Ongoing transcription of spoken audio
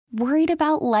Worried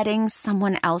about letting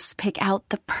someone else pick out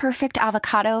the perfect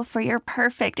avocado for your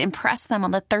perfect impress them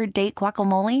on the third date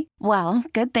guacamole? Well,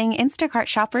 good thing Instacart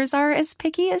shoppers are as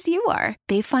picky as you are.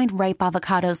 They find ripe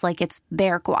avocados like it's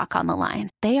their guac on the line.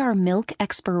 They are milk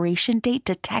expiration date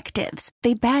detectives.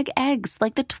 They bag eggs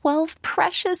like the 12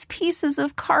 precious pieces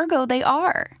of cargo they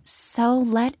are. So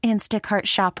let Instacart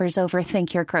shoppers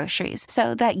overthink your groceries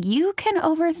so that you can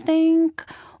overthink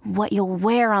what you'll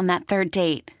wear on that third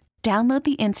date. Download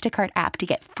the Instacart app to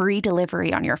get free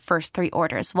delivery on your first 3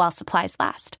 orders while supplies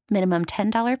last. Minimum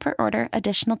 $10 per order.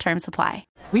 Additional terms apply.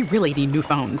 We really need new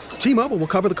phones. T-Mobile will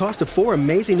cover the cost of 4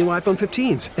 amazing new iPhone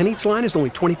 15s, and each line is only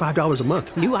 $25 a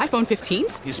month. New iPhone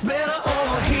 15s? It's better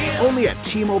over here. Only at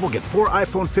T-Mobile, get 4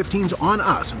 iPhone 15s on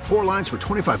us and 4 lines for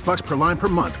 $25 per line per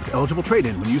month with eligible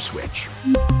trade-in when you switch.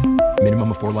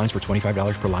 Minimum of 4 lines for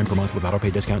 $25 per line per month with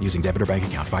autopay discount using debit or bank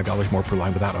account. $5 more per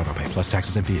line without autopay, plus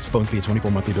taxes and fees. Phone fee at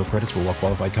 24 monthly bill credits for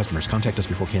well-qualified customers. Contact us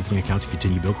before canceling account to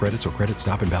continue bill credits or credit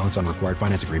stop and balance on required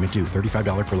finance agreement due.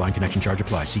 $35 per line connection charge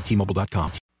applies. See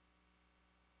T-Mobile.com.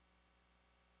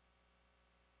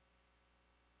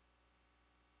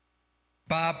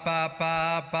 Ba ba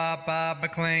ba ba ba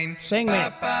McLean. Sing me.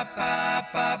 Ba ba ba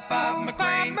ba ba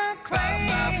McLean. Ba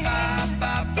ba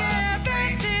ba ba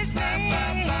that's his name.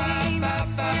 Ba ba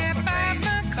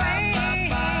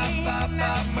ba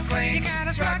ba McLean. You got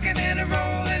us rocking and a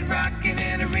rolling, rocking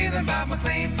and a reeling. Bob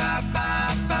McLean. Ba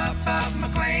ba ba ba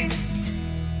McLean.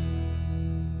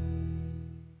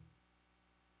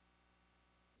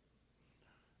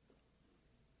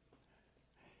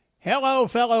 Hello,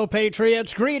 fellow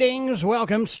patriots. Greetings.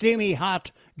 Welcome, steamy,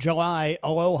 hot July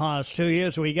alohas to you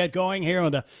as we get going here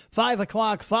on the 5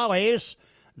 o'clock Follies,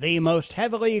 the most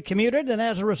heavily commuted and,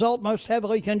 as a result, most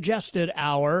heavily congested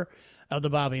hour of the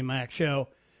Bobby Mack Show.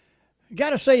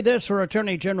 Got to say this for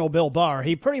Attorney General Bill Barr.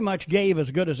 He pretty much gave as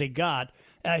good as he got.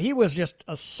 He was just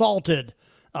assaulted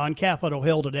on Capitol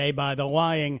Hill today by the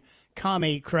lying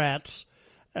commie-crats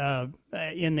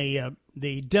in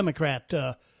the Democrat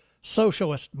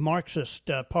Socialist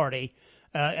Marxist Party.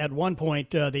 At one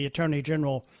point, the Attorney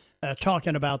General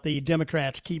talking about the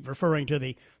Democrats keep referring to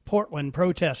the Portland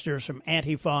protesters from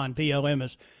Antifa and BLM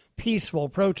as peaceful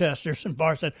protesters. And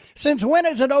Barr said, since when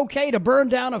is it okay to burn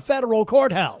down a federal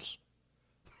courthouse?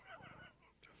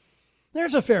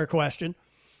 There's a fair question.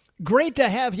 Great to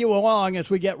have you along as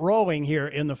we get rolling here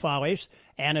in the Follies.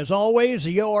 And as always,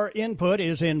 your input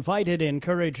is invited,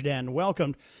 encouraged, and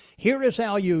welcomed. Here is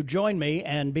how you join me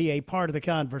and be a part of the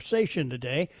conversation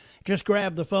today. Just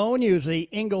grab the phone, use the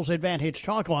Ingalls Advantage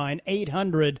talk line,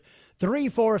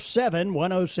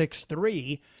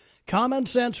 800-347-1063. Common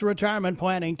Sense Retirement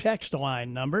Planning text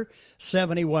line number,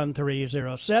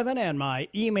 71307, and my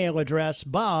email address,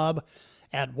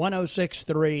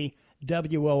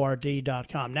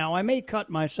 bob@1063word.com. Now, I may cut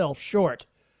myself short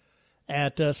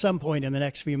at some point in the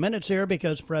next few minutes here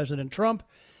because President Trump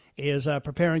is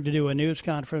preparing to do a news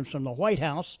conference from the White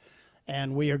House,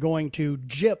 and we are going to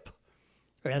JIP,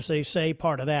 as they say,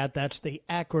 part of that. That's the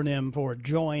acronym for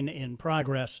Join in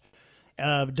Progress.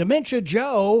 Dementia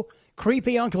Joe,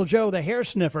 creepy Uncle Joe the hair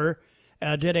sniffer,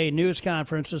 did a news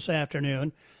conference this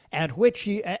afternoon, at which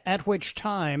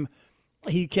time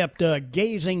he kept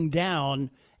gazing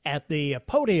down at the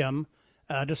podium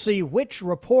to see which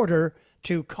reporter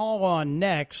to call on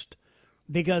next,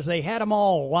 because they had them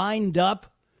all lined up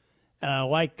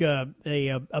like a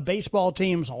baseball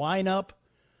team's lineup,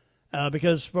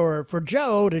 because for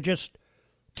Joe to just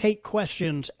take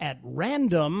questions at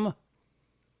random,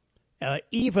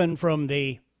 even from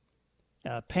the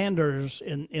panders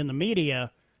in the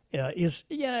media,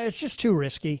 it's just too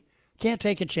risky. Can't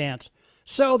take a chance.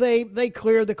 So they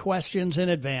clear the questions in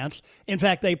advance. In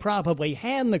fact, they probably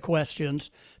hand the questions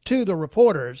to the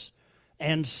reporters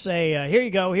and say, here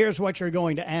you go, here's what you're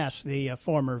going to ask the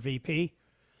former VP.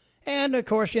 And, of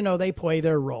course, they play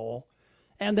their role.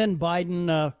 And then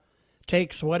Biden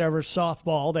takes whatever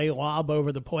softball they lob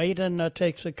over the plate and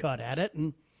takes a cut at it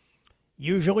and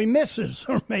usually misses,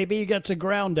 or maybe he gets a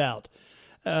ground out.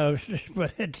 But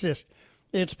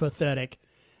it's pathetic.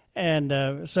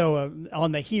 And so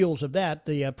on the heels of that,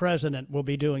 the president will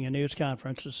be doing a news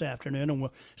conference this afternoon. And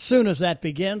as soon as that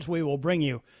begins, we will bring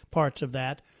you parts of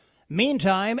that.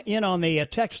 Meantime, in on the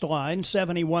text line,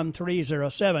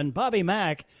 71307, Bobby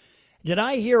Mack, did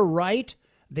I hear right?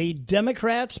 The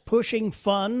Democrats pushing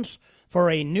funds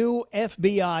for a new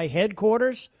FBI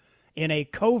headquarters in a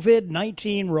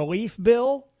COVID-19 relief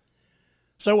bill?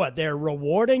 So what, they're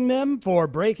rewarding them for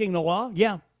breaking the law?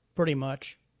 Yeah, pretty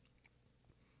much.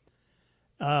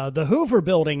 The Hoover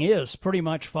building is pretty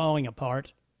much falling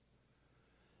apart.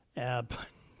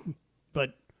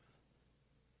 But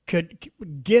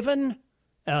Given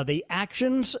the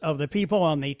actions of the people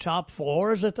on the top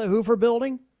floors at the Hoover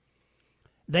Building,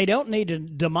 they don't need to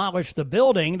demolish the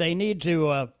building. They need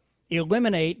to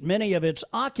eliminate many of its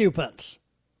occupants.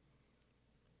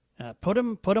 Put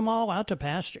them all out to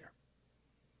pasture.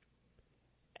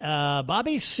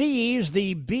 Bobby seized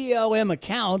the BLM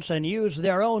accounts and used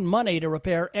their own money to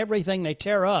repair everything they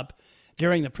tear up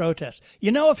during the protest.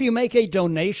 You know, if you make a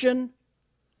donation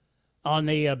on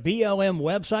the BLM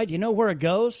website, you know where it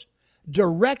goes?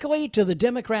 Directly to the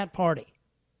Democrat Party.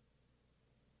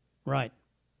 Right.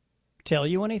 Tell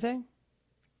you anything?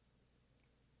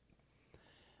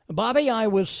 Bobby, I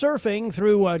was surfing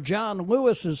through John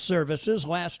Lewis's services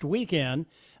last weekend.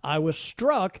 I was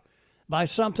struck by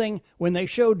something when they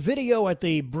showed video at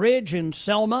the bridge in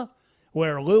Selma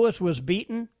where Lewis was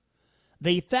beaten.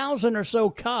 The 1,000 or so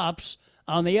cops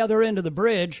on the other end of the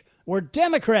bridge were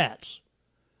Democrats.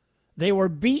 They were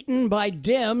beaten by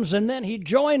Dems, and then he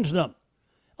joins them.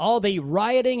 All the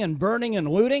rioting and burning and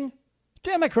looting,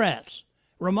 Democrats.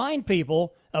 Remind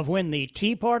people of when the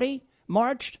Tea Party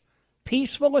marched,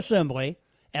 peaceful assembly,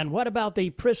 and what about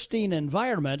the pristine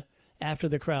environment after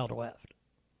the crowd left?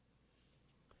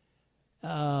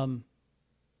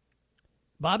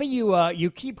 Bobby,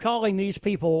 you keep calling these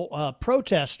people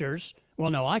protesters. Well,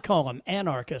 no, I call them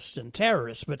anarchists and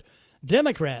terrorists, but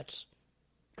Democrats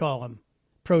call them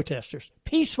protesters,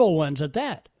 peaceful ones at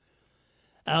that.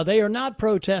 They are not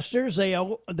protesters. They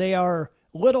are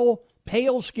little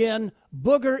pale-skinned,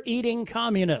 booger-eating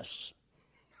communists.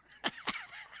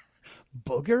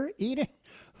 Booger-eating?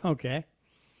 Okay.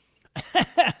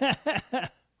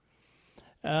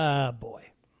 Boy.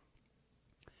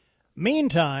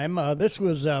 Meantime, this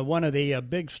was one of the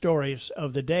big stories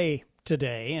of the day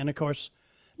today, and of course,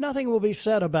 nothing will be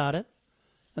said about it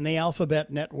in the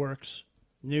Alphabet Network's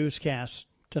newscast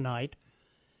tonight.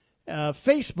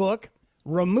 Facebook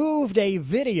removed a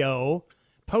video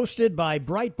posted by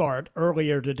Breitbart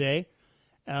earlier today,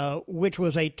 which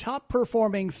was a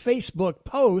top-performing Facebook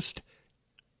post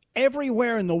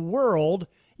everywhere in the world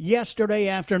yesterday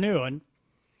afternoon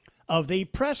of the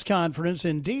press conference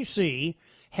in D.C.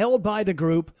 held by the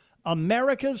group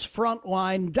America's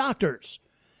Frontline Doctors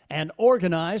and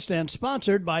organized and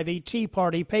sponsored by the Tea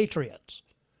Party Patriots,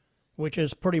 which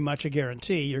is pretty much a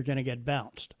guarantee you're going to get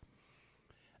bounced.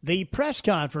 The press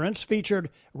conference featured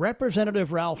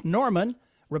Representative Ralph Norman,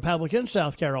 Republican,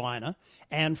 South Carolina,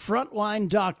 and frontline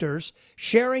doctors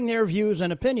sharing their views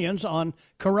and opinions on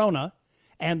corona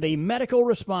and the medical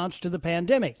response to the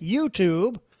pandemic.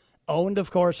 YouTube, owned,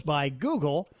 of course, by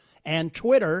Google, and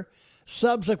Twitter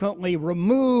subsequently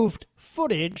removed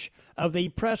footage of the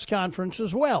press conference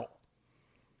as well.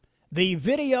 The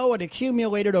video had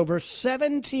accumulated over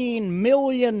 17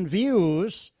 million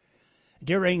views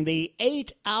during the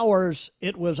 8 hours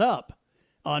it was up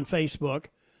on Facebook,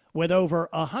 with over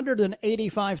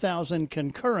 185,000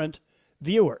 concurrent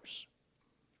viewers.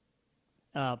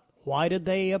 Why did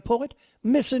they pull it?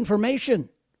 Misinformation,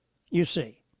 you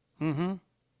see. In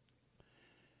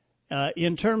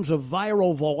terms of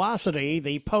viral velocity,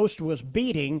 the post was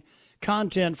beating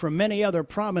content from many other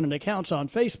prominent accounts on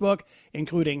Facebook,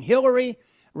 including Hillary,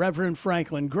 Reverend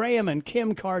Franklin Graham, and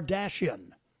Kim Kardashian.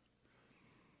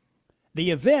 The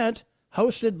event,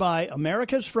 hosted by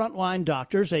America's Frontline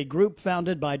Doctors, a group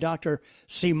founded by Dr.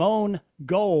 Simone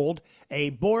Gold,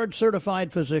 a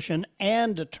board-certified physician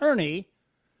and attorney,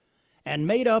 and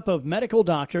made up of medical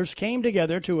doctors, came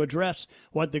together to address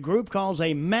what the group calls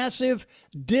a massive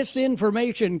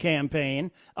disinformation campaign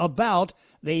about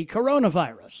the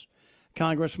coronavirus.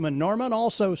 Congressman Norman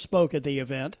also spoke at the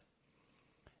event.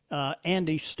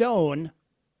 Andy Stone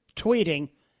tweeting,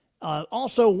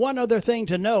 also, one other thing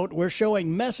to note, we're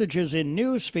showing messages in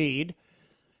Newsfeed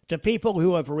to people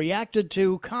who have reacted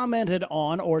to, commented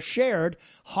on, or shared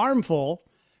harmful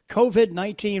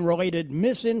COVID-19 related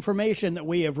misinformation that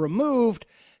we have removed,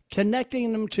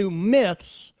 connecting them to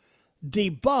myths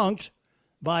debunked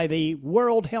by the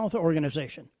World Health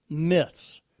Organization.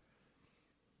 Myths.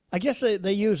 I guess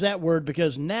they use that word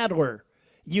because Nadler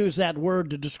used that word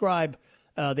to describe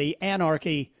the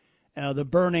anarchy, the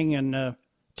burning and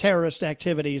terrorist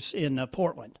activities in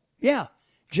Portland. Yeah,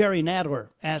 Jerry Nadler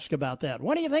asked about that.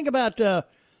 What do you think about the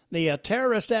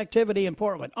terrorist activity in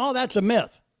Portland? Oh, that's a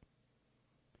myth.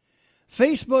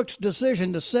 Facebook's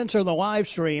decision to censor the live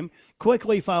stream,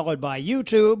 quickly followed by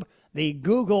YouTube, the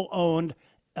Google-owned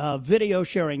video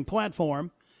sharing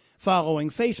platform. Following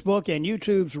Facebook and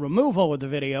YouTube's removal of the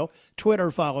video,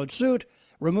 Twitter followed suit,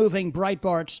 removing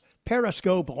Breitbart's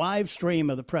Periscope live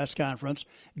stream of the press conference.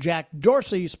 Jack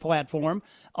Dorsey's platform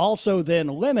also then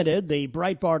limited the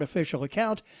Breitbart official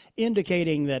account,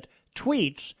 indicating that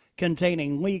tweets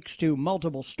containing leaks to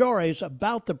multiple stories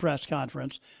about the press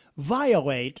conference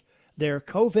violate their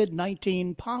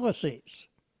COVID-19 policies.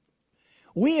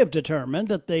 We have determined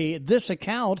that this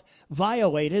account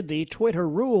violated the Twitter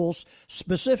rules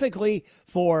specifically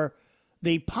for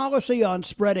the policy on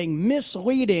spreading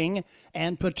misleading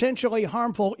and potentially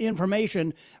harmful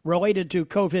information related to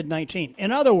COVID-19.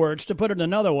 In other words, to put it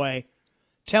another way,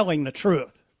 telling the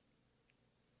truth.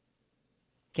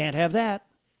 Can't have that.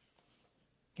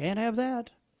 Can't have that.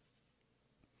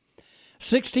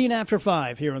 16 after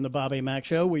 5 here on the Bobby Mack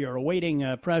Show. We are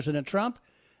awaiting President Trump.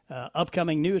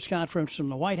 Upcoming news conference from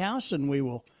the White House, and we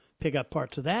will pick up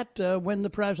parts of that when the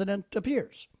president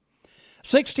appears.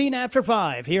 16 after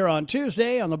 5 here on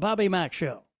Tuesday on the Bobby Mack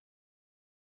Show.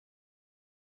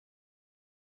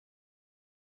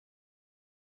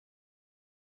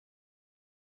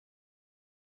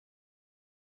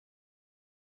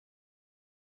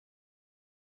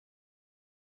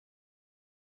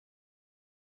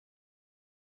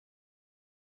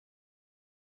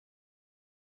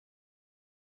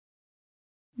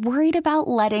 Worried about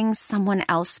letting someone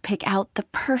else pick out the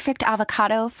perfect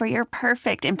avocado for your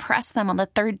perfect impress them on the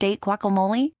third date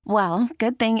guacamole? Well,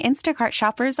 good thing Instacart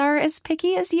shoppers are as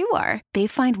picky as you are. They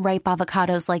find ripe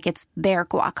avocados like it's their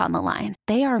guac on the line.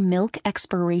 They are milk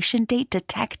expiration date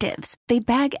detectives. They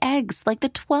bag eggs like the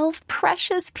 12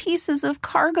 precious pieces of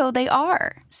cargo they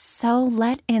are. So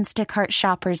let Instacart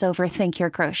shoppers overthink your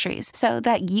groceries so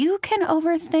that you can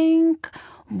overthink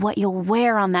what you'll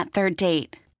wear on that third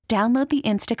date. Download the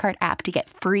Instacart app to get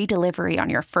free delivery on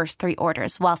your first 3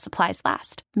 orders while supplies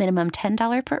last. Minimum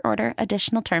 $10 per order.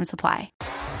 Additional terms apply.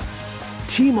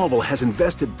 T-Mobile has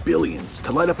invested billions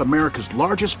to light up America's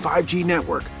largest 5G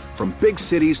network, from big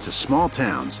cities to small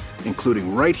towns,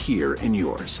 including right here in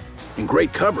yours. And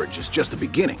great coverage is just the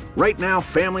beginning. Right now,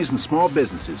 families and small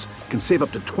businesses can save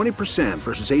up to 20%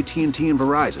 versus AT&T and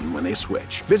Verizon when they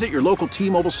switch. Visit your local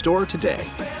T-Mobile store today.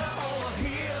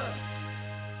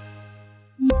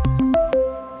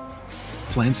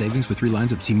 Plan savings with 3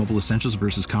 lines of T-Mobile Essentials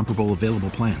versus comparable available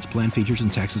plans. Plan features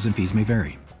and taxes and fees may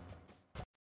vary.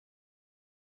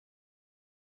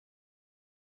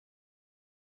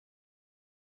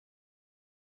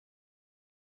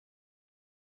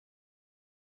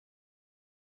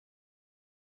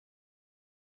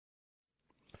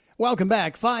 Welcome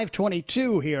back.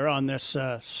 5:22 here on this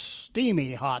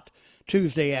steamy hot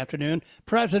Tuesday afternoon.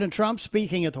 President Trump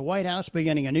speaking at the White House,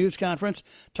 beginning a news conference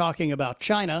talking about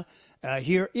China.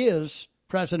 Here is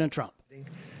President Trump.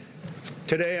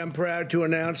 Today, I'm proud to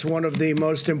announce one of the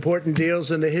most important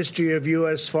deals in the history of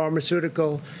U.S.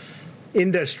 pharmaceutical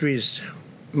industries.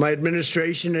 My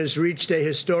administration has reached a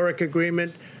historic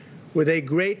agreement with a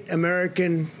great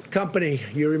American company.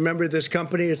 You remember this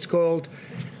company? It's called,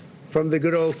 from the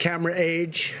good old camera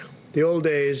age, the old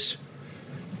days,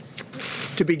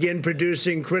 to begin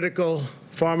producing critical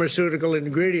pharmaceutical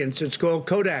ingredients. It's called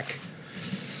Kodak.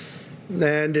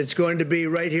 And it's going to be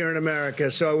right here in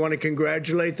America. So I want to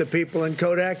congratulate the people in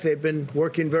Kodak. They've been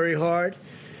working very hard.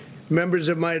 Members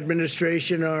of my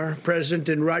administration are present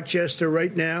in Rochester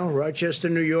right now, Rochester,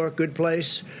 New York, good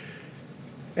place.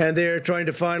 And they're trying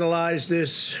to finalize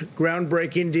this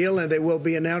groundbreaking deal, and they will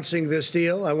be announcing this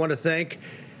deal. I want to thank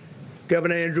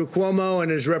Governor Andrew Cuomo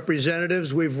and his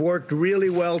representatives. We've worked really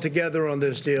well together on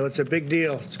this deal. It's a big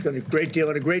deal. It's going to be a great deal,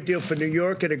 and a great deal for New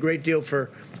York and a great deal for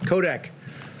Kodak.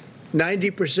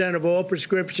 90% of all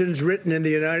prescriptions written in the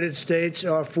United States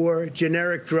are for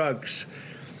generic drugs.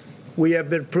 We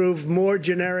have approved more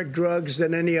generic drugs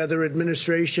than any other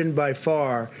administration by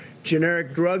far.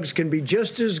 Generic drugs can be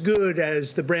just as good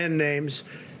as the brand names,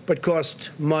 but cost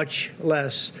much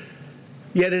less.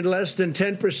 Yet in less than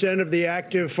 10% of the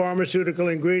active pharmaceutical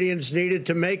ingredients needed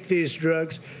to make these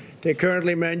drugs, they're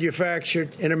currently manufactured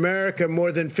in America.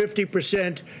 More than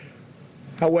 50%,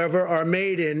 however, are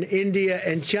made in India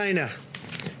and China.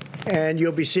 And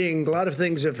you'll be seeing a lot of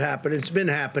things have happened. It's been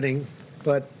happening,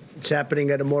 but it's happening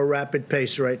at a more rapid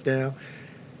pace right now.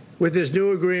 With this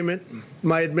new agreement,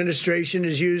 my administration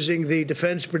is using the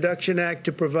Defense Production Act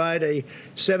to provide a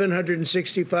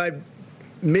 $765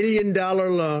 million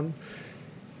loan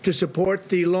to support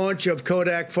the launch of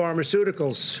Kodak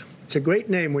Pharmaceuticals. It's a great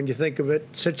name when you think of it.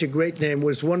 Such a great name. It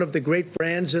was one of the great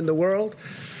brands in the world.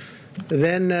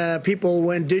 Then people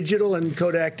went digital and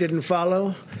Kodak didn't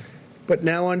follow. But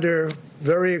now under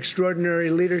very extraordinary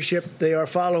leadership, they are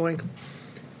following.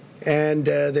 And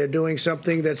they're doing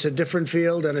something that's a different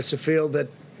field, and it's a field that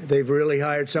they've really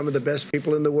hired some of the best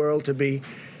people in the world to be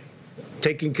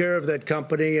taking care of that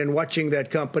company and watching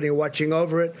that company, watching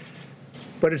over it.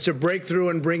 But it's a breakthrough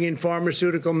in bringing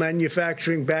pharmaceutical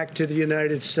manufacturing back to the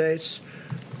United States.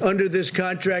 under this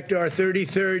contract, our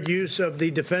 33rd use of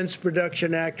the Defense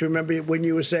Production Act. Remember when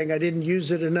you were saying, I didn't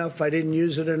use it enough,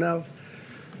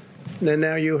 And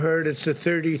now you heard it's the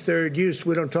 33rd use.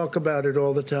 We don't talk about it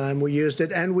all the time. We used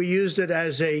it, and we used it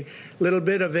as a little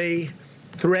bit of a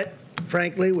threat,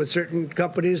 frankly, with certain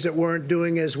companies that weren't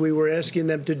doing as we were asking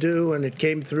them to do, and it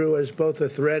came through as both a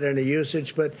threat and a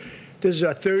usage. But this is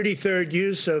our 33rd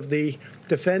use of the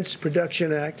Defense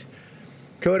Production Act.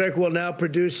 Kodak will now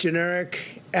produce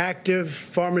generic active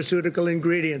pharmaceutical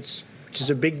ingredients, which is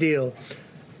a big deal.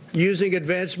 Using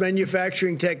advanced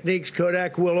manufacturing techniques,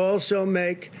 Kodak will also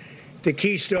make the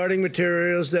key starting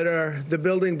materials that are the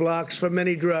building blocks for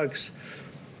many drugs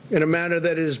in a manner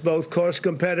that is both cost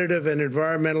competitive and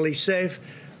environmentally safe.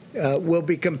 Will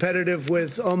be competitive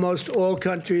with almost all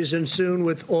countries and soon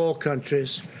with all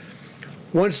countries.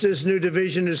 Once this new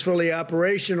division is fully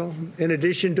operational, in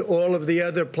addition to all of the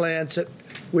other plants that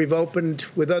we've opened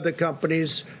with other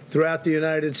companies throughout the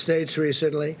United States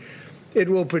recently, it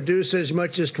will produce as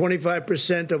much as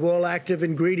 25% of all active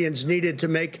ingredients needed to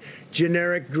make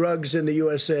generic drugs in the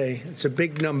USA. It's a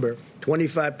big number,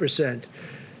 25%.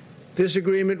 This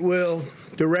agreement will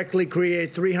directly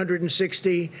create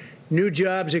 360 new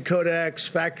jobs at Kodak's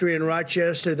factory in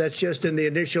Rochester. That's just in the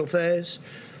initial phase.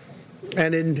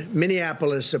 And in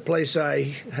Minneapolis, a place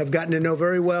I have gotten to know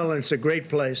very well, and it's a great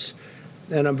place.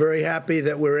 And I'm very happy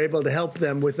that we're able to help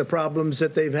them with the problems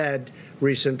that they've had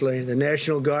recently. The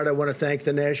National Guard, I want to thank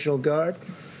the National Guard,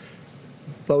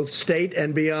 both state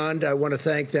and beyond. I want to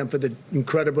thank them for the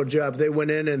incredible job. They went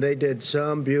in and they did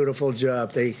some beautiful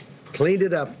job. They cleaned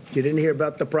it up. You didn't hear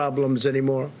about the problems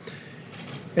anymore.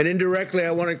 And indirectly,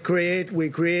 we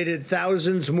created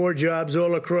thousands more jobs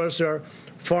all across our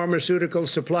pharmaceutical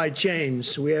supply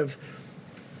chains. We have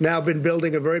now been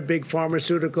building a very big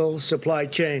pharmaceutical supply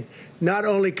chain, not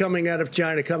only coming out of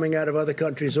China, coming out of other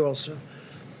countries also.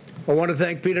 I want to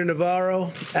thank Peter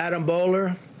Navarro, Adam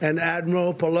Bowler, and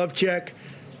Admiral Polovchek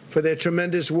for their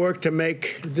tremendous work to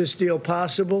make this deal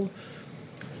possible.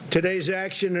 Today's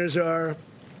action is our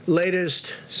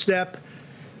latest step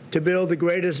to build the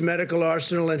greatest medical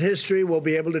arsenal in history. We'll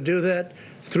be able to do that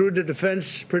through the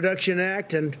Defense Production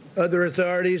Act and other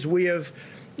authorities. We have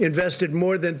invested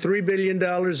more than $3 billion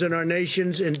in our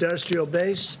nation's industrial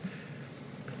base.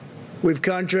 We've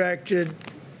contracted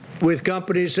with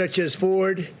companies such as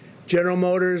Ford, General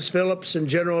Motors, Philips, and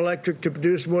General Electric to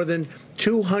produce more than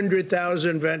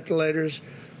 200,000 ventilators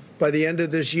by the end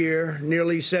of this year,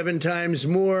 nearly 7 times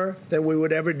more than we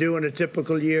would ever do in a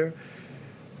typical year.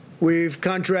 We've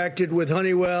contracted with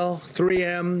Honeywell,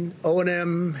 3M,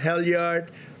 O&M, Halyard,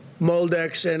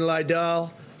 Moldex, and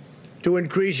Lidl to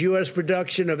increase U.S.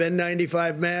 production of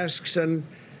N95 masks, and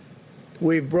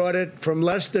we've brought it from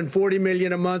less than 40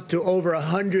 million a month to over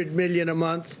 100 million a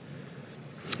month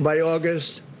by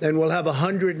August, and we'll have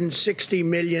 160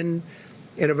 million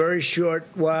in a very short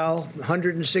while,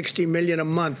 160 million a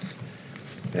month.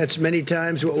 That's many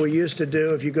times what we used to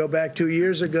do. If you go back 2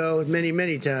 years ago, many,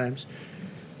 many times.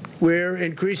 We're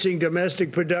increasing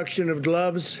domestic production of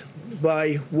gloves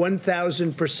by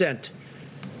 1,000%.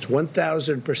 It's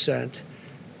 1,000%.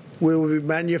 We will be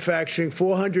manufacturing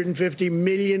 450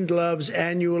 million gloves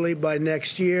annually by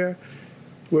next year.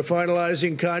 We're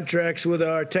finalizing contracts with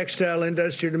our textile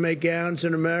industry to make gowns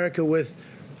in America with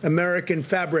American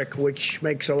fabric, which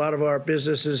makes a lot of our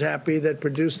businesses happy that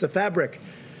produce the fabric.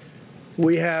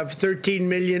 We have 13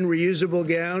 million reusable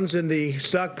gowns in the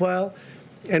stockpile,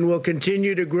 and we'll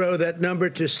continue to grow that number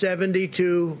to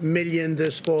 72 million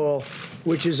this fall,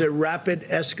 which is a rapid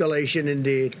escalation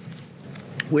indeed.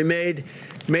 We made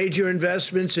major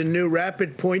investments in new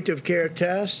rapid point-of-care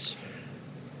tests.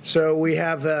 So we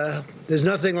have, there's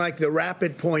nothing like the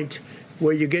rapid point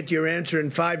where you get your answer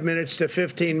in 5 minutes to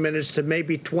 15 minutes to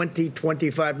maybe 20,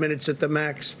 25 minutes at the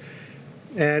max.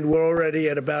 And we're already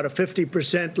at about a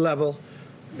 50% level,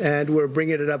 and we're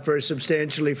bringing it up very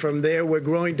substantially from there. We're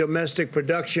growing domestic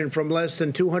production from less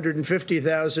than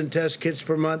 250,000 test kits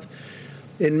per month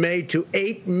in May to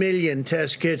 8 million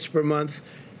test kits per month.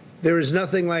 There is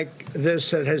nothing like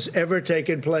this that has ever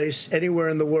taken place anywhere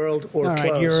in the world or close.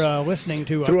 All right, you're listening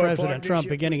to President Trump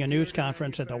beginning a news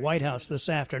conference at the White House this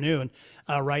afternoon.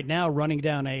 Right now, running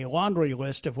down a laundry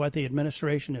list of what the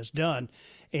administration has done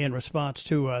in response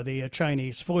to the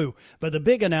Chinese flu. But the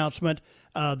big announcement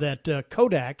that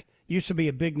Kodak used to be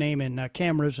a big name in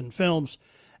cameras and films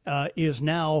is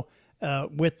now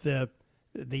with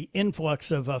the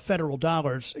influx of federal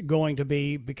dollars going to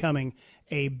be becoming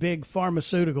a big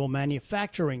pharmaceutical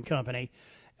manufacturing company.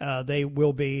 They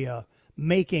will be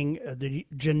making the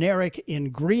generic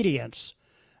ingredients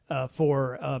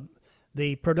for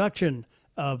the production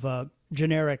of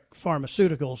generic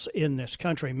pharmaceuticals in this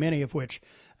country, many of which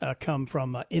come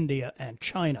from India and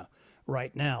China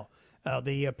right now.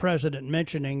 The president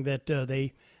mentioning that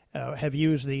they have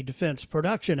used the Defense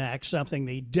Production Act, something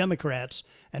the Democrats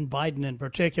and Biden in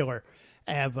particular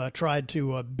have tried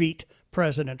to beat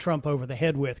President Trump over the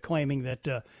head with, claiming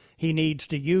that he needs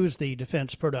to use the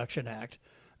Defense Production Act.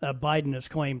 Biden has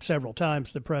claimed several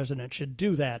times the president should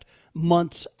do that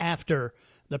months after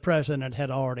the president had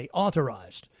already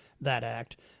authorized that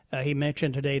act. He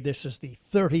mentioned today this is the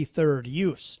 33rd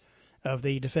use of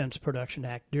the Defense Production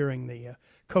Act during the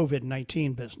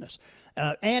COVID-19 business.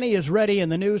 Annie is ready in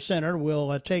the news center.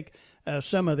 We'll take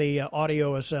some of the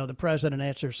audio as the president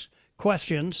answers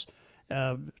questions,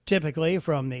 typically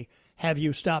from the "Have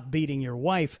you stopped beating your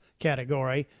wife"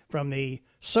 category from the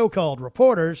so-called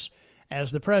reporters,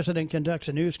 as the president conducts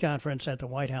a news conference at the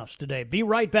White House today. Be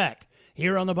right back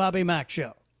here on the Bobby Mack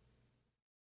Show.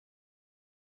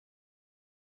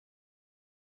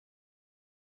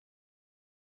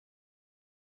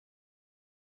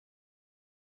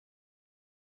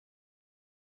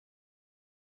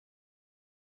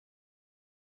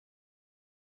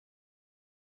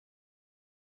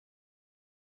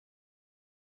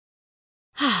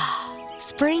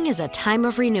 Spring is a time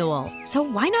of renewal, so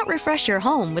why not refresh your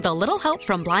home with a little help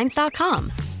from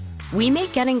Blinds.com? We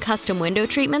make getting custom window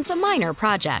treatments a minor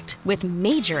project with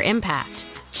major impact.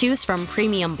 Choose from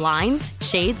premium blinds,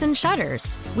 shades, and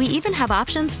shutters. We even have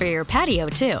options for your patio,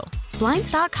 too.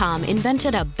 Blinds.com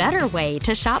invented a better way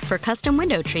to shop for custom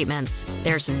window treatments.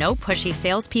 There's no pushy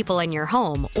salespeople in your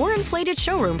home or inflated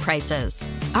showroom prices.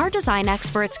 Our design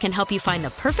experts can help you find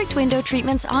the perfect window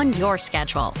treatments on your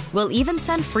schedule. We'll even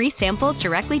send free samples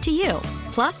directly to you.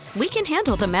 Plus, we can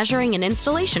handle the measuring and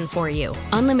installation for you.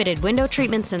 Unlimited window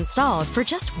treatments installed for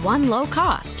just one low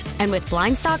cost. And with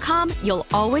Blinds.com, you'll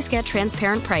always get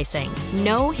transparent pricing.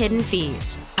 No hidden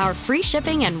fees. Our free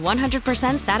shipping and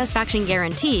 100% satisfaction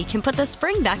guarantee can put the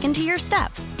spring back into your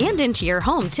step and into your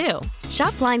home, too.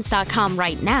 Shop Blinds.com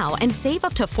right now and save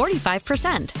up to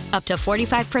 45%. Up to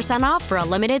 45% off for a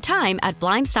limited time at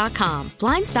Blinds.com.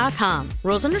 Blinds.com.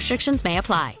 Rules and restrictions may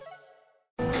apply.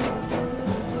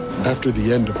 After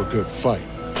the end of a good fight,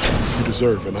 you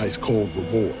deserve an ice-cold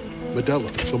reward. Modelo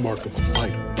is the mark of a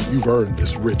fighter. You've earned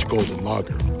this rich golden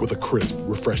lager with a crisp,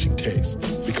 refreshing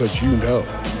taste. Because you know,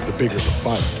 the bigger the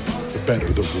fight, the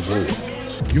better the reward.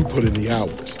 You put in the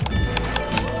hours,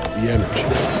 the energy,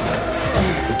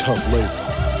 the tough labor.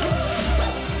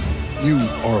 You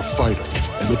are a fighter,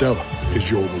 and Modelo is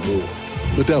your reward.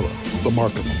 Modelo, the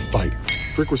mark of a fighter.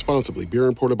 Drink responsibly. Beer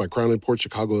imported by Crown Imports,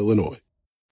 Chicago, Illinois.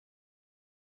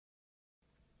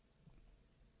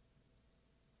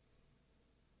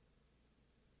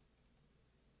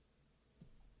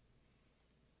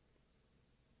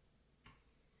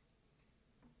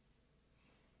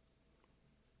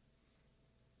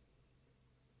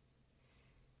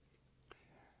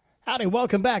 Howdy,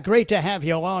 welcome back. Great to have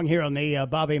you along here on the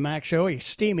Bobby Mack Show. A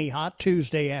steamy hot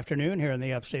Tuesday afternoon here in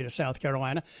the upstate of South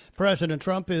Carolina. President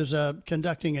Trump is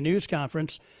conducting a news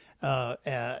conference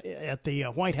at the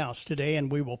White House today,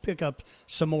 and we will pick up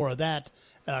some more of that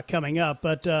coming up.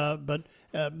 But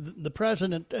the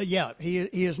president, he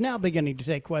is now beginning to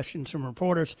take questions from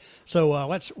reporters. So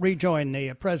let's rejoin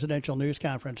the presidential news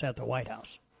conference at the White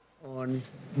House. On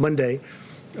Monday,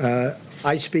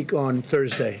 I speak on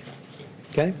Thursday.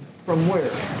 Okay? From where?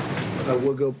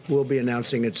 We'll be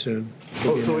announcing it soon.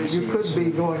 So you could be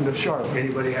going to Charlotte.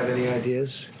 Anybody have any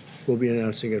ideas? We'll be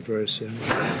announcing it very soon.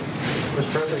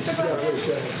 Mr. President.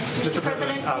 Mr.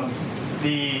 President,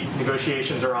 the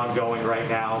negotiations are ongoing right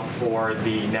now for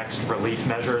the next relief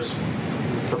measures.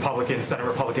 Senate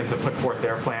Republicans have put forth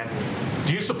their plan.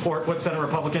 Do you support what Senate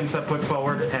Republicans have put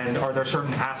forward, and are there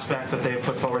certain aspects that they have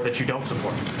put forward that you don't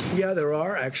support? Yeah, there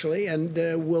are, actually, and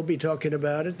we'll be talking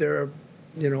about it. There are,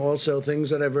 also things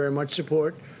that I very much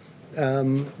support,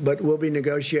 but we'll be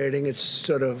negotiating. It's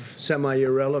sort of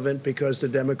semi-irrelevant because the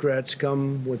Democrats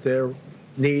come with their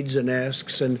needs and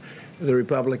asks, and the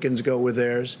Republicans go with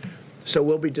theirs. So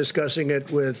we'll be discussing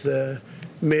it with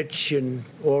Mitch and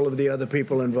all of the other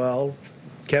people involved.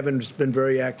 Kevin's been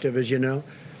very active, as you know.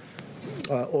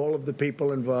 All of the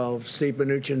people involved. Steve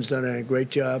Mnuchin's done a great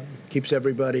job, keeps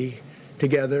everybody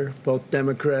together, both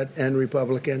Democrat and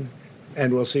Republican,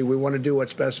 and we'll see. We want to do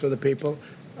what's best for the people.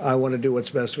 I want to do what's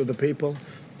best for the people.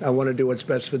 I want to do what's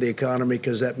best for the economy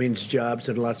because that means jobs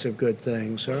and lots of good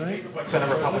things, all right? What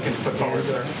Senate Republicans put forward,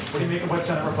 sir? What do you make of what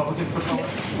Senate Republicans put forward?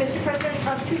 Mr. President,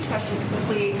 two questions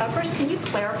quickly. First, can you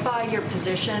clarify your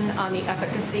position on the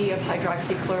efficacy of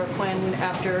hydroxychloroquine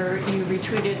after you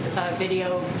retweeted a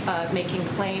video making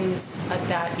claims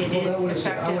that it is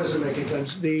effective? I wasn't making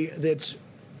claims. It's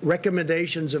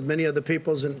recommendations of many other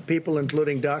people,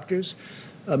 including doctors.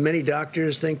 Many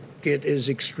doctors think it is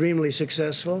extremely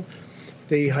successful.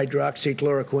 The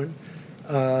hydroxychloroquine,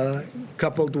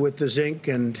 coupled with the zinc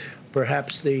and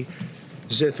perhaps the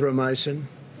zithromycin.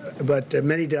 But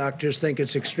many doctors think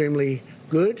it's extremely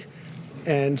good,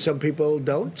 and some people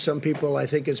don't. Some people, I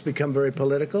think it's become very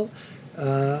political.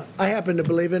 I happen to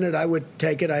believe in it. I would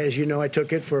take it. As you know, I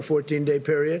took it for a 14-day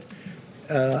period,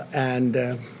 and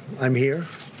I'm here,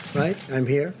 right? I'm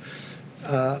here.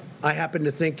 I happen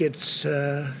to think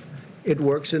it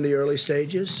works in the early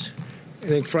stages. I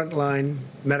think frontline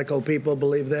medical people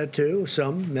believe that too,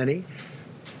 many.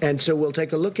 And so we'll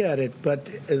take a look at it. But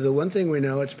the one thing we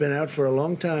know, it's been out for a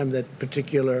long time, that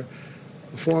particular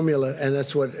formula, and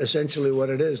that's essentially what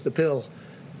it is, the pill.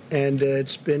 And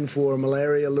it's been for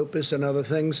malaria, lupus, and other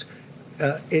things.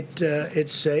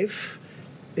 It's safe.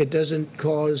 It doesn't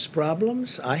cause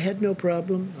problems. I had no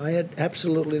problem. I had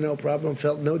absolutely no problem.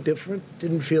 Felt no different.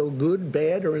 Didn't feel good,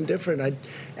 bad, or indifferent.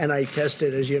 I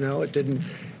tested, as you know.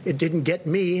 It didn't get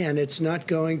me, and it's not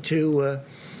going to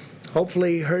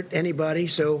hopefully hurt anybody.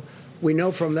 So we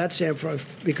know from that standpoint,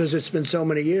 because it's been so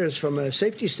many years, from a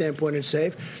safety standpoint, it's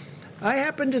safe. I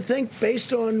happen to think,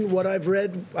 based on what I've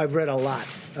read a lot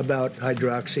about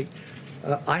hydroxy.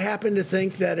 I happen to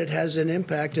think that it has an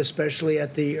impact, especially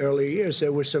at the early years.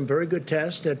 There were some very good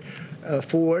tests at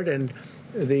Ford, and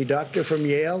the doctor from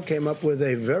Yale came up with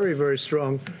a very, very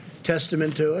strong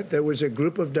testament to it. There was a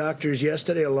group of doctors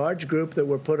yesterday, a large group, that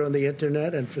were put on the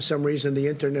Internet, and for some reason the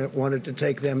Internet wanted to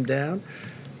take them down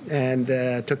and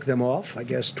took them off. I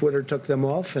guess Twitter took them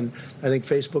off, and I think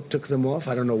Facebook took them off.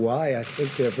 I don't know why. I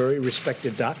think they're very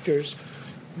respected doctors.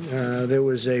 There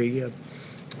was a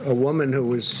woman who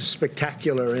was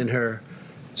spectacular in her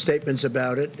statements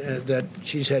about it, that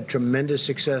she's had tremendous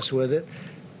success with it.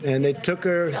 And they took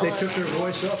her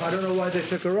voice off. I don't know why they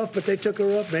took her off, but they took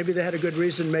her off. Maybe they had a good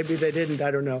reason, maybe they didn't. I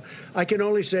don't know. I can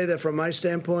only say that from my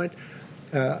standpoint,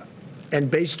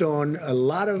 and based on a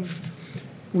lot of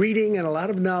reading and a lot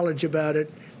of knowledge about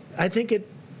it, I think it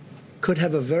could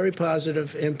have a very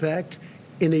positive impact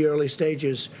in the early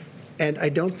stages. And I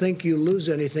don't think you lose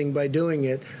anything by doing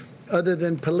it. Other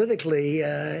than politically,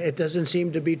 it doesn't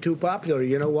seem to be too popular.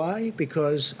 You know why?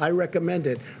 Because I recommend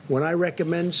it. When I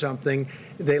recommend something,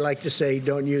 they like to say,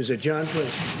 don't use it. John,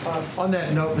 please. On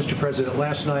that note, Mr. President,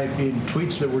 last night in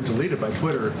tweets that were deleted by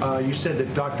Twitter, you said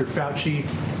that Dr. Fauci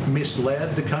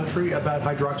misled the country about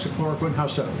hydroxychloroquine. How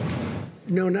so?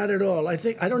 No, not at all. I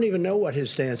don't even know what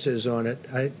his stance is on it.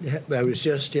 I was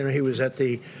just, he was at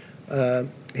the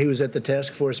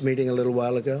task force meeting a little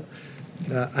while ago.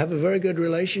 I have a very good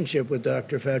relationship with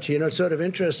Dr. Fauci. It's sort of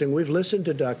interesting. We've listened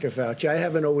to Dr. Fauci. I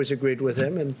haven't always agreed with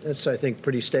him, and that's, I think,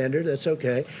 pretty standard. That's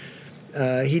okay.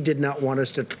 He did not want us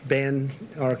to ban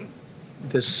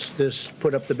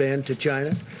put up the ban to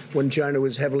China when China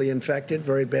was heavily infected,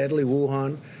 very badly,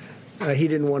 Wuhan. He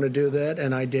didn't want to do that,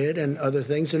 and I did, and other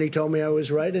things. And he told me I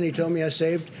was right, and he told me I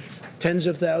saved tens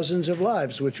of thousands of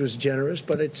lives, which was generous.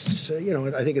 But it's,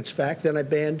 I think it's fact. Then I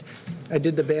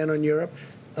did the ban on Europe.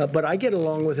 But I get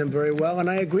along with him very well, and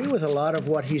I agree with a lot of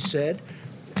what he said.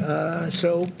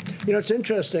 So, it's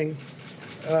interesting.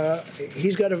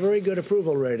 He's got a very good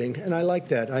approval rating, and I like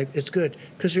that. It's good.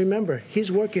 Because remember,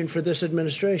 he's working for this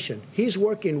administration. He's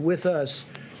working with us,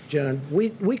 John.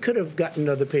 We could have gotten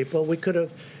other people. We could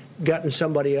have gotten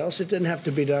somebody else. It didn't have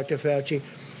to be Dr. Fauci.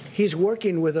 He's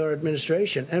working with our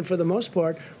administration. And for the most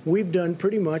part, we've done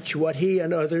pretty much what he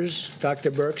and others,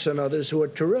 Dr. Birx and others who are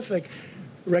terrific,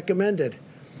 recommended.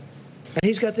 And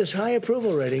he's got this high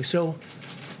approval rating. So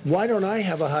why don't I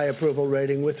have a high approval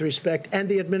rating with respect, and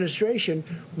the administration,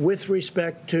 with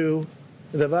respect to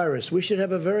the virus? We should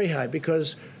have a very high,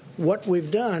 because what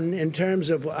we've done in terms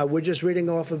of, we're just reading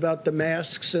off about the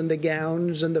masks and the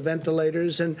gowns and the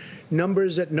ventilators and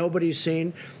numbers that nobody's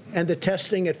seen, and the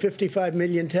testing at 55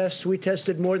 million tests. We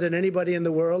tested more than anybody in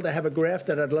the world. I have a graph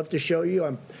that I'd love to show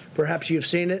you. Perhaps you've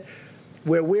seen it,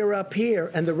 where we're up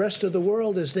here and the rest of the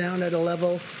world is down at a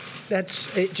level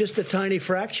that's just a tiny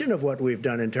fraction of what we've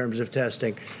done in terms of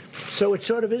testing. So it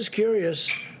sort of is curious.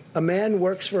 A man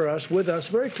works for us, with us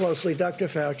very closely, Dr.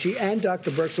 Fauci, and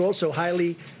Dr. Birx, also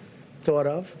highly thought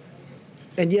of.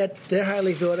 and yet they're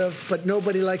highly thought of, but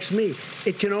nobody likes me.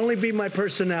 It can only be my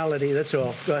personality, that's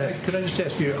all. Go ahead. Could I just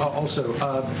ask you also,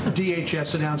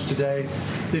 DHS announced today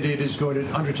that it is going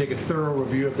to undertake a thorough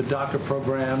review of the DACA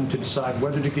program to decide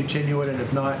whether to continue it, and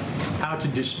if not, how to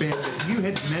disband it. You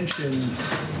had mentioned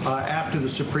after the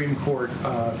Supreme Court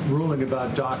ruling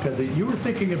about DACA that you were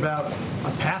thinking about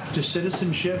a path to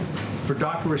citizenship for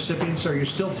DACA recipients. Are you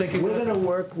still thinking We're going to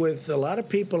work with a lot of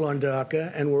people on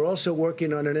DACA, and we're also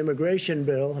working on an immigration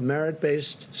bill, a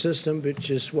merit-based system, which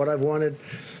is what I've wanted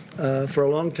for a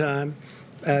long time.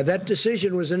 That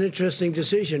decision was an interesting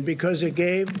decision because it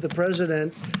gave the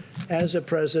president, as a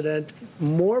president,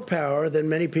 more power than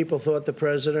many people thought the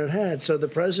president had. So the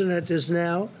president is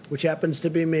now, which happens to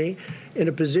be me, in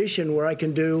a position where I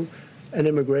can do an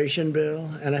immigration bill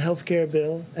and a health care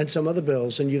bill and some other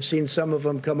bills, and you've seen some of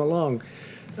them come along.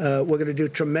 We're going to do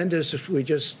tremendous, we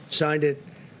just signed it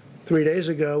 3 days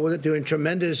ago, we're doing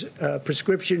tremendous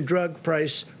prescription drug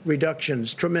price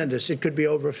reductions, tremendous. It could be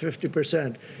over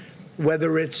 50%,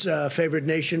 whether it's favored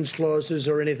nations clauses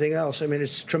or anything else. I mean,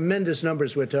 it's tremendous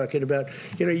numbers we're talking about.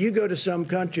 You know, you go to some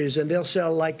countries and they'll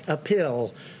sell like a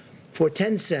pill for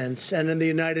 10 cents, and in the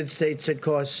United States it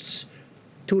costs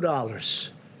 $2.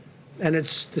 And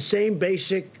it's the same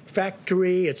basic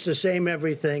factory, it's the same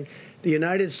everything. The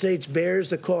United States bears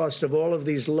the cost of all of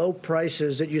these low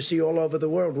prices that you see all over the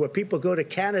world, where people go to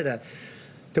Canada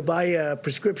to buy a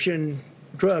prescription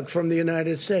drug from the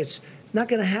United States. Not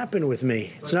going to happen with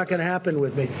me. It's not going to happen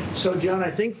with me. So, John, I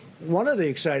think one of the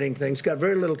exciting things, got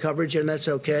very little coverage, and that's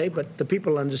okay, but the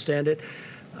people understand it.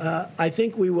 I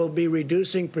think we will be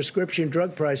reducing prescription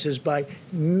drug prices by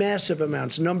massive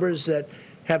amounts, numbers that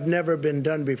have never been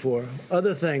done before.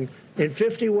 Other thing, in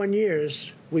 51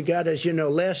 years, we got, as you know,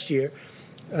 last year,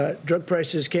 drug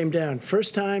prices came down.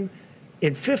 First time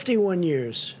in 51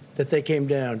 years that they came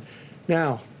down.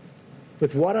 Now,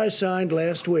 with what I signed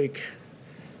last week,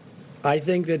 I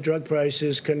think that drug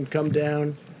prices can come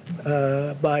down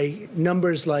by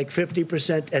numbers like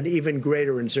 50% and even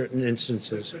greater in certain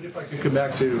instances. But if I could come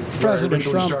back to President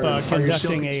Trump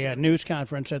conducting a news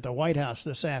conference at the White House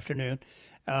this afternoon.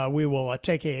 We will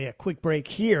take a quick break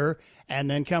here and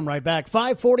then come right back.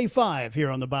 5:45 here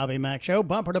on the Bobby Mack Show,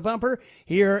 bumper to bumper,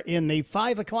 here in the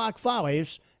 5 o'clock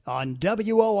Follies on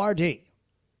WORD.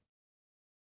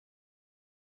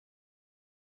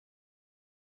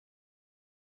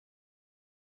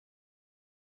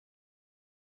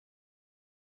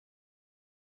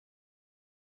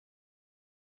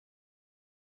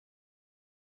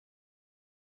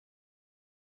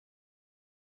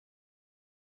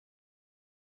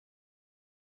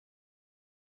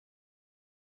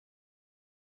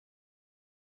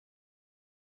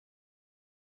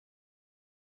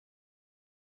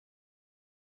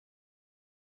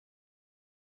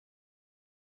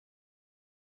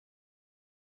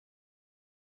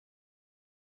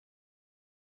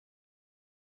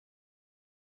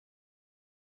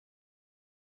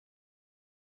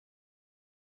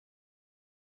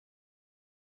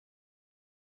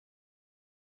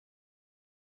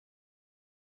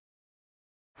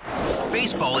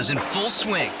 Baseball is in full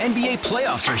swing. NBA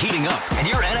playoffs are heating up, and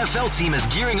your NFL team is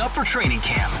gearing up for training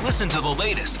camp. Listen to the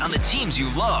latest on the teams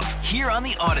you love here on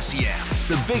the Odyssey app.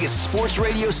 The biggest sports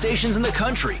radio stations in the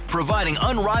country, providing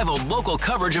unrivaled local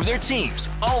coverage of their teams,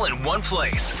 all in one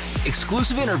place.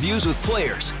 Exclusive interviews with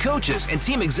players, coaches, and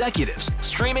team executives,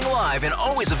 streaming live and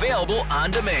always available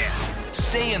on demand.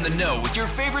 Stay in the know with your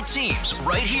favorite teams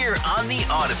right here on the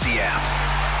Odyssey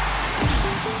app.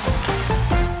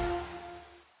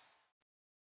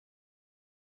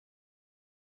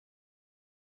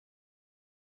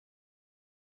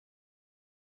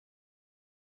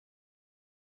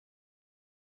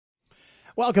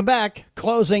 Welcome back.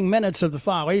 Closing minutes of the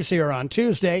Follies here on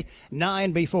Tuesday,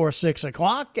 9 before 6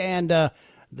 o'clock. And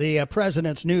the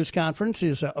president's news conference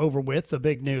is over with. The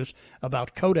big news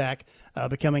about Kodak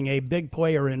becoming a big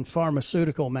player in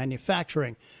pharmaceutical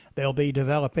manufacturing. They'll be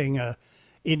developing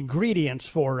ingredients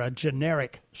for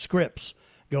generic scripts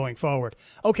going forward.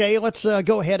 Okay, let's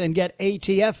go ahead and get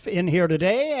ATF in here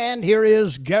today. And here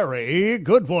is Gary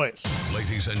Goodvoice.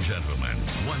 Ladies and gentlemen,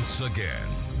 once again,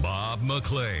 Bob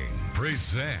McLean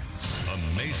presents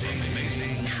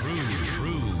Amazing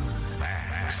True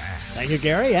Facts. Thank you,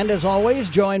 Gary. And as always,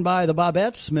 joined by the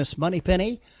Bobettes, Miss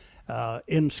Moneypenny,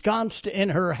 ensconced in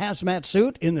her hazmat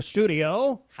suit in the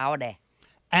studio. Howdy.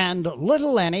 And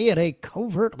Little Annie at a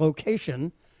covert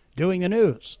location doing the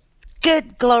news.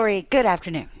 Good glory. Good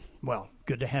afternoon. Well,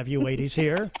 good to have you ladies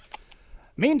here.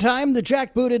 Meantime, the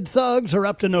jackbooted thugs are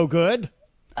up to no good.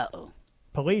 Uh-oh.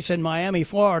 Police in Miami,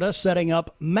 Florida, setting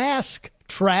up mask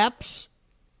traps.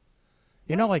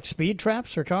 You know, like speed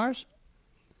traps for cars?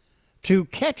 To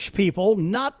catch people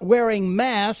not wearing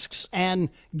masks and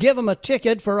give them a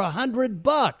ticket for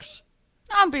 $100.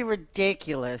 Don't be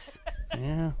ridiculous.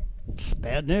 Yeah, it's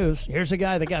bad news. Here's a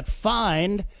guy that got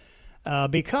fined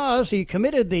because he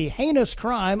committed the heinous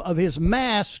crime of his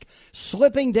mask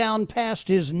slipping down past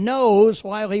his nose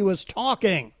while he was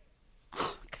talking.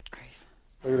 Oh, good grief.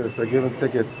 Look at this. They're giving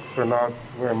tickets for not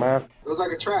wearing masks. It was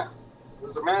like a trap. It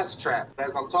was a mask trap.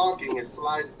 As I'm talking, it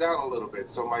slides down a little bit,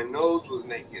 so my nose was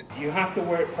naked. You have to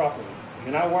wear it properly. If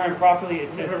you're not wearing it properly,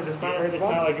 it's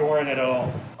not like you're wearing it at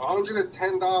all.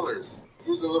 $110.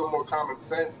 Use a little more common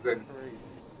sense than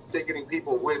ticketing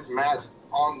people with masks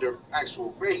on their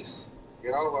actual face.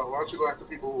 You know, why don't you go after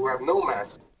people who have no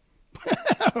mask?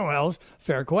 Well,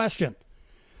 fair question.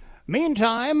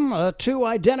 Meantime, two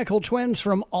identical twins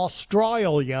from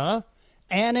Australia,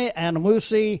 Annie and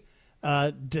Lucy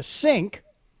DeSink,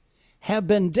 have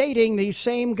been dating the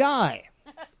same guy.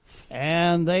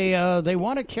 And they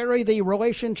want to carry the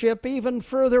relationship even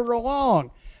further along.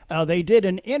 They did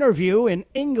an interview in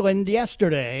England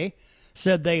yesterday,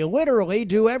 said they literally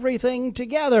do everything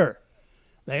together.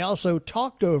 They also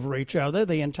talked over each other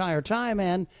the entire time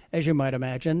and, as you might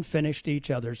imagine, finished each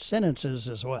other's sentences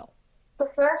as well. The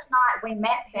first night we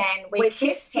met him, we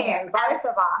kissed him, both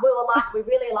of us. We were like, we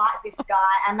really like this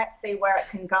guy, and let's see where it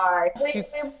can go. We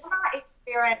want to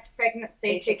experience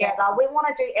pregnancy together. We want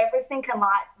to do everything in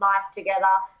life together.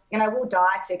 You know, we'll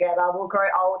die together. We'll grow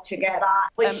old together.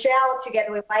 We shower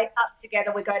together. We wake up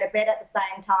together. We go to bed at the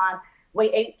same time.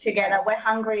 We eat together. We're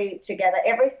hungry together.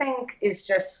 Everything is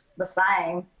just the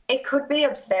same. It could be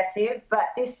obsessive, but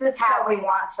this is how we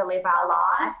want to live our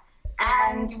life.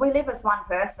 And we live as one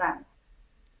person.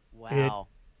 Wow.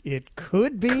 It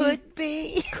could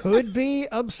be. Could be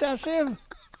obsessive.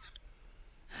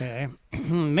 Okay.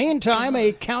 Meantime,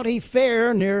 a county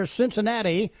fair near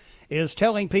Cincinnati is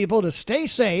telling people to stay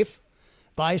safe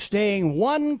by staying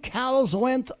 1 cow's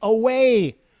length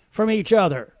away from each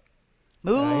other.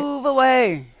 Move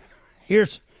away.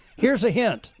 Here's a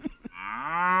hint.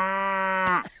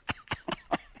 I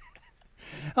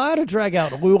had to drag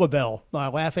out Lulabelle, my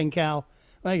laughing cow.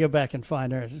 I go back and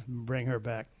find her, bring her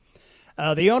back.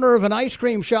 The owner of an ice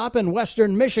cream shop in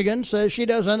western Michigan says she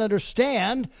doesn't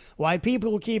understand why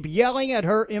people keep yelling at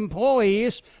her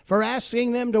employees for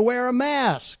asking them to wear a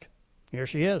mask. Here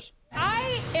she is.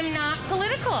 I am not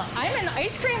political. I'm an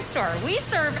ice cream store. We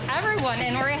serve everyone,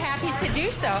 and we're happy to do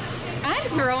so. I'm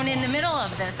thrown in the middle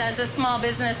of this as a small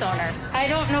business owner. I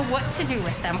don't know what to do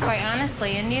with them, quite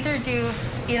honestly, and neither do,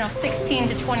 16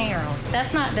 to 20-year-olds.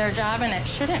 That's not their job, and it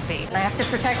shouldn't be. I have to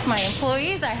protect my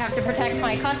employees, I have to protect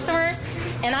my customers,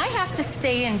 and I have to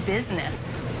stay in business.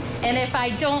 And if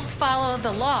I don't follow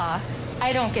the law,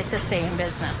 I don't get to stay in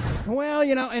business. Well,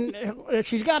 and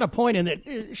she's got a point in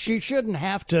that she shouldn't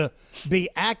have to be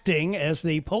acting as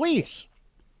the police.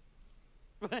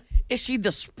 Is she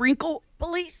the sprinkle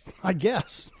police? I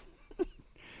guess.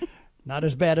 Not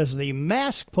as bad as the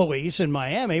mask police in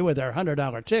Miami with their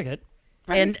 $100 ticket.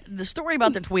 And the story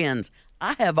about the twins,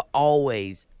 I have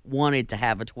always wanted to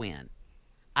have a twin.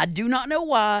 I do not know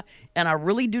why, and I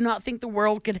really do not think the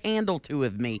world could handle two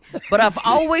of me, but I've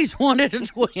always wanted a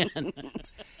twin.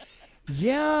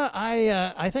 Yeah,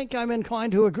 I think I'm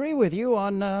inclined to agree with you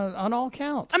on all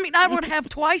counts. I mean, I would have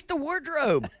twice the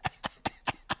wardrobe.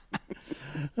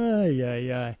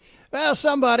 Yeah. Well,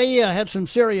 somebody had some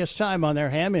serious time on their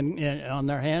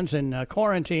hands in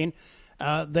quarantine.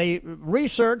 They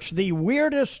researched the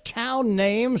weirdest town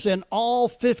names in all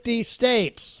 50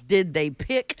 states. Did they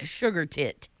pick Sugar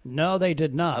Tit? No, they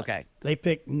did not. Okay. They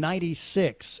picked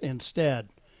 96 instead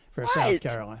for South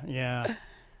Carolina. Yeah.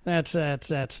 That's not,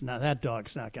 that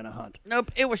dog's not going to hunt.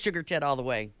 Nope, it was Sugar Tit all the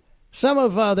way. Some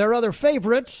of their other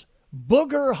favorites,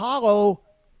 Booger Hollow,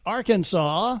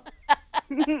 Arkansas,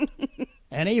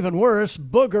 and even worse,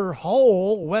 Booger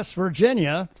Hole, West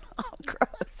Virginia. Oh,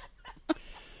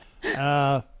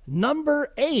 gross.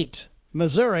 Number 8,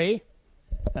 Missouri,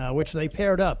 which they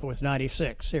paired up with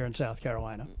 96 here in South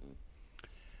Carolina.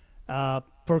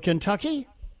 For Kentucky,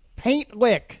 Paint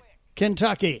Lick,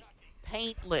 Kentucky.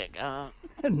 Paint Lick,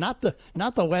 Not the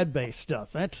lead-based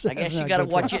stuff. I guess you got to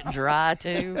watch it dry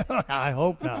too. I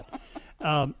hope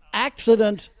not.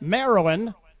 Accident,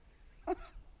 Maryland.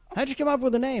 How'd you come up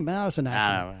with the name? That was an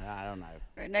accident. I don't know.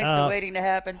 Right next to waiting to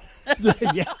happen.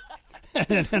 Yeah,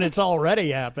 and it's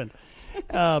already happened.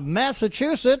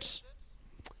 Massachusetts,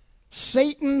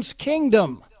 Satan's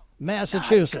Kingdom,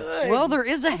 Massachusetts. Well, there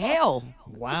is a hell.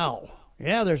 Wow.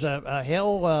 Yeah, there's a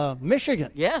hell,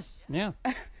 Michigan. Yes. Yeah.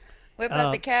 Whip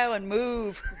out the cow and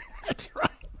move. That's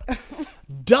right.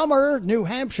 Dummer, New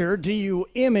Hampshire,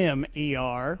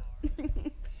 Dummer.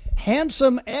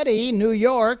 Handsome Eddie, New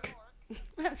York,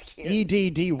 That's cute.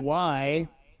 EDDY.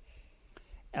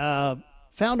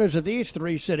 Founders of these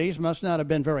three cities must not have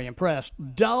been very impressed.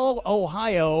 Dull,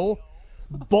 Ohio,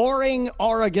 Boring,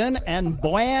 Oregon, and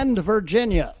Bland,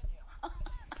 Virginia.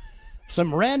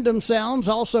 Some random sounds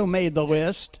also made the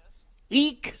list.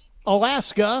 Eek,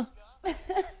 Alaska.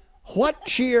 What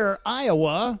Cheer,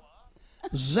 Iowa.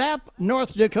 Zap,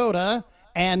 North Dakota.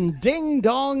 And Ding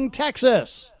Dong,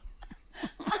 Texas.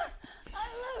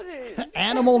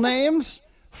 Animal names: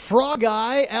 Frog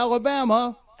Eye,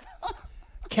 Alabama.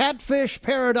 Catfish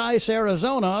Paradise,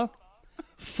 Arizona.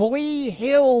 Flea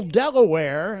Hill,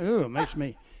 Delaware. Ooh, makes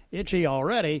me itchy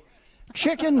already.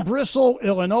 Chicken Bristle,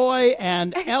 Illinois,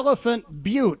 and Elephant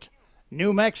Butte,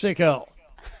 New Mexico.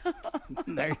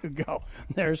 There you go.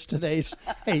 There's today's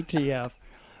ATF.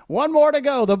 One more to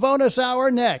go. The bonus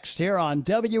hour next here on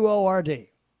WORD.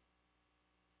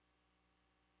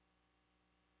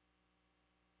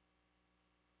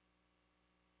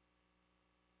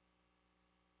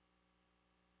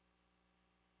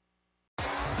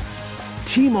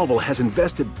 T-Mobile has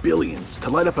invested billions to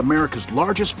light up America's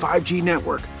largest 5G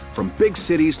network, from big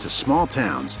cities to small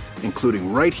towns,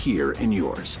 including right here in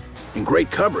yours. And great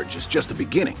coverage is just the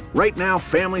beginning. Right now,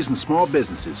 families and small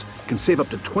businesses can save up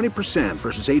to 20%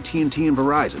 versus AT&T and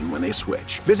Verizon when they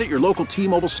switch. Visit your local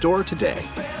T-Mobile store today.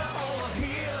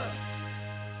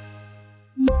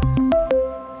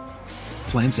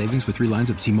 Plan savings with 3 lines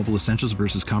of T-Mobile Essentials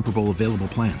versus comparable available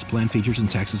plans. Plan features and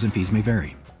taxes and fees may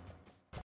vary.